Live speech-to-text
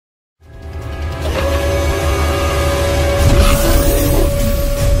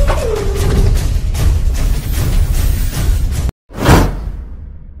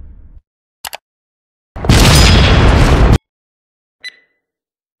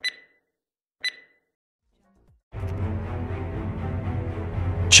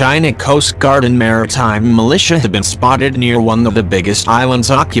China Coast Guard and maritime militia have been spotted near one of the biggest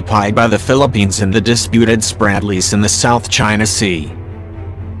islands occupied by the Philippines in the disputed Spratleys in the South China Sea.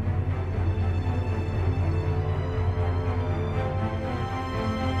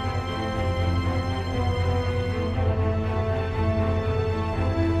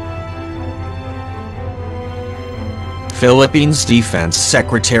 Philippines Defense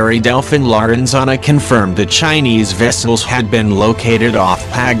Secretary Delfin Lorenzana confirmed the Chinese vessels had been located off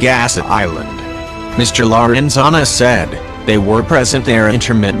Pag-asa Island. Mr. Lorenzana said, "They were present there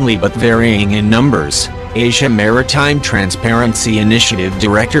intermittently but varying in numbers." Asia Maritime Transparency Initiative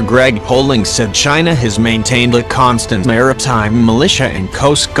Director Greg Poling said China has maintained a constant maritime militia and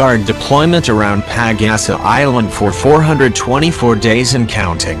Coast Guard deployment around Pag-asa Island for 424 days and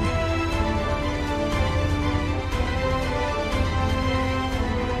counting.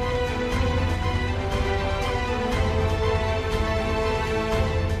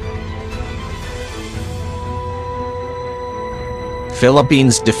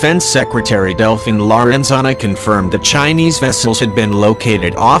 Philippines Defense Secretary Delfin Lorenzana confirmed the Chinese vessels had been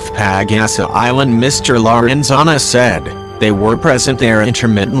located off Pag-asa Island. Mr. Lorenzana said, "They were present there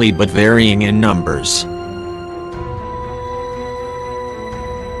intermittently but varying in numbers."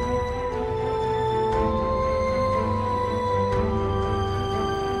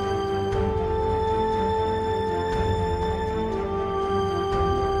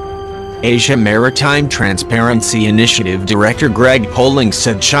 Asia Maritime Transparency Initiative Director Greg Poling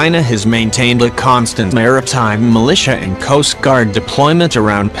said China has maintained a constant maritime militia and Coast Guard deployment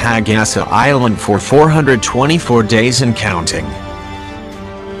around Pag-asa Island for 424 days and counting.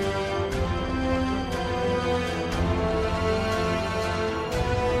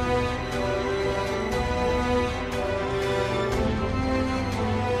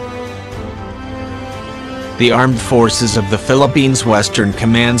 The Armed Forces of the Philippines Western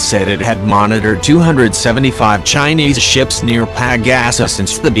Command said it had monitored 275 Chinese ships near Pag-asa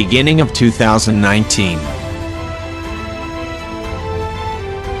since the beginning of 2019.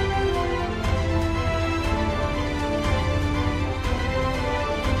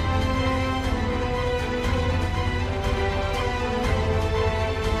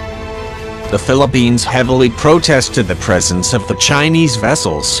 The Philippines heavily protested the presence of the Chinese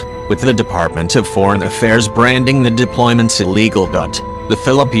vessels, with the Department of Foreign Affairs branding the deployments illegal, but the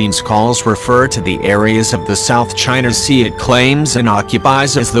Philippines calls refer to the areas of the South China Sea it claims and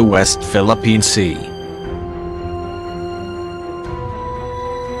occupies as the West Philippine Sea.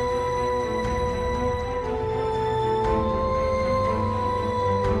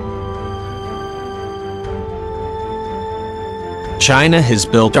 China has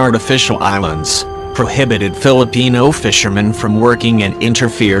built artificial islands, prohibited Filipino fishermen from working, and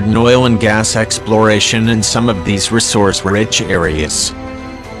interfered in oil and gas exploration in some of these resource-rich areas.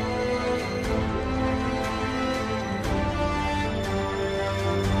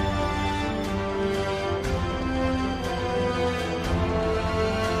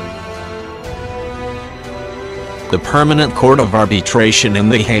 The Permanent Court of Arbitration in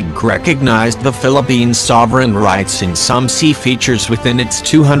The Hague recognized the Philippines' sovereign rights in some sea features within its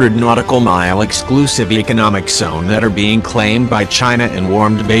 200 nautical mile exclusive economic zone that are being claimed by China and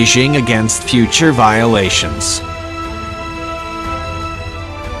warned Beijing against future violations.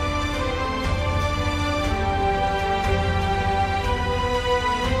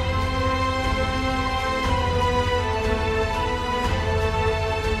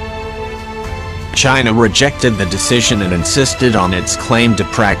 China rejected the decision and insisted on its claim to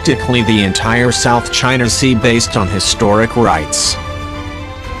practically the entire South China Sea based on historic rights.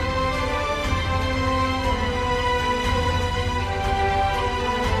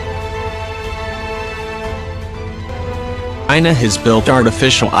 China has built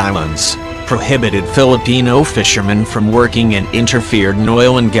artificial islands, prohibited Filipino fishermen from working, and interfered in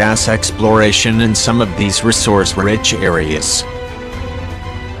oil and gas exploration in some of these resource-rich areas.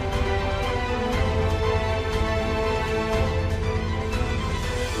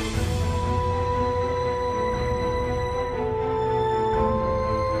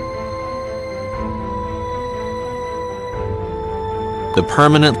 The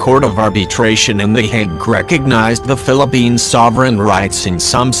Permanent Court of Arbitration in The Hague recognized the Philippines' sovereign rights in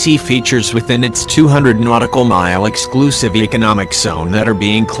some sea features within its 200 nautical mile exclusive economic zone that are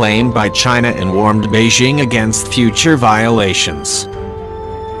being claimed by China and warned Beijing against future violations.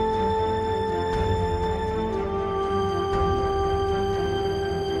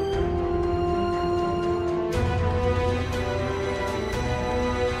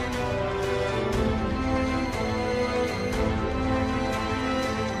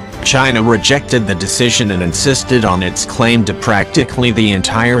 China rejected the decision and insisted on its claim to practically the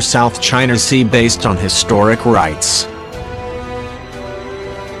entire South China Sea based on historic rights.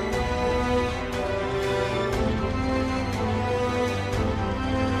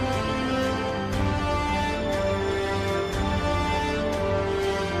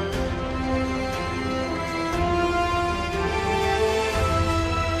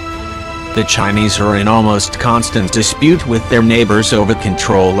 The Chinese are in almost constant dispute with their neighbors over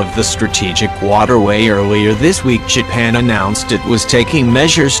control of the strategic waterway. Earlier this week, Japan announced it was taking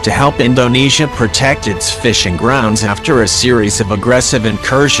measures to help Indonesia protect its fishing grounds after a series of aggressive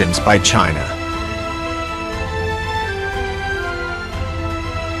incursions by China.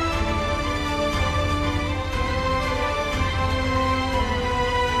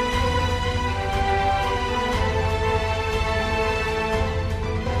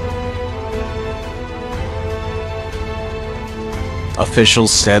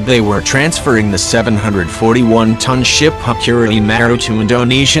 Officials said they were transferring the 741-ton ship Hakuri Maru to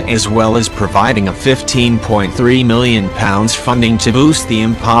Indonesia, as well as providing a £15.3 million funding to boost the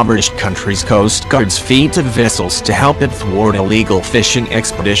impoverished country's Coast Guard's fleet of vessels to help it thwart illegal fishing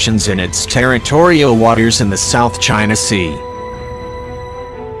expeditions in its territorial waters in the South China Sea.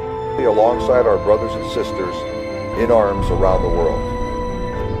 Alongside our brothers and sisters in arms around the world.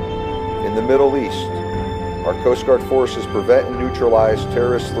 In the Middle East, our Coast Guard forces prevent and neutralize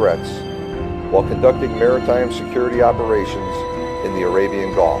terrorist threats while conducting maritime security operations in the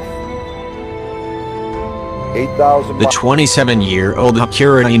Arabian Gulf. The 27-year-old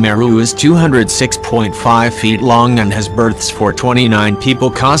Hakuri Maru is 206.5 feet long and has berths for 29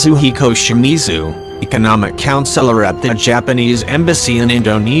 people. Kazuhiko Shimizu, economic counselor at the Japanese embassy in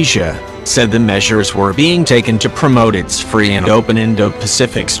Indonesia, said the measures were being taken to promote its free and open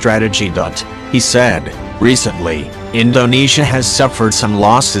Indo-Pacific strategy. He said, recently, Indonesia has suffered some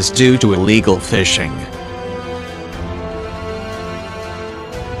losses due to illegal fishing.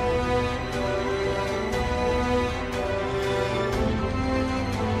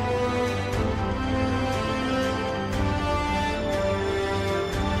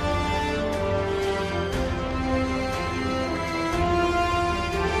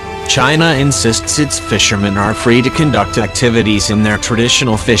 China insists its fishermen are free to conduct activities in their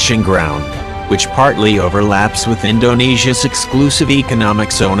traditional fishing ground, which partly overlaps with Indonesia's exclusive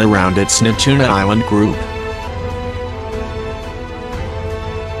economic zone around its Natuna Island group.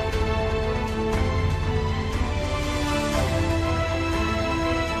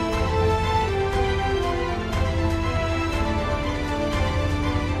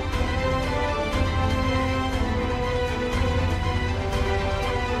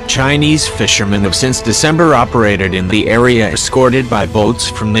 Chinese fishermen have since December operated in the area escorted by boats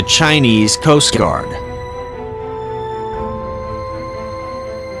from the Chinese Coast Guard.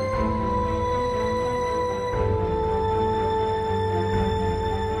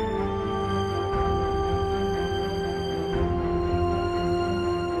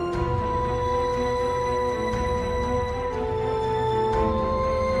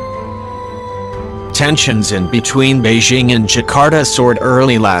 Tensions in between Beijing and Jakarta soared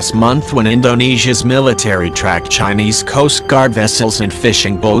early last month when Indonesia's military tracked Chinese Coast Guard vessels and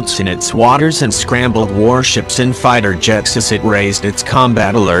fishing boats in its waters and scrambled warships and fighter jets as it raised its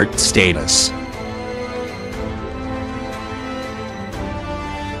combat alert status.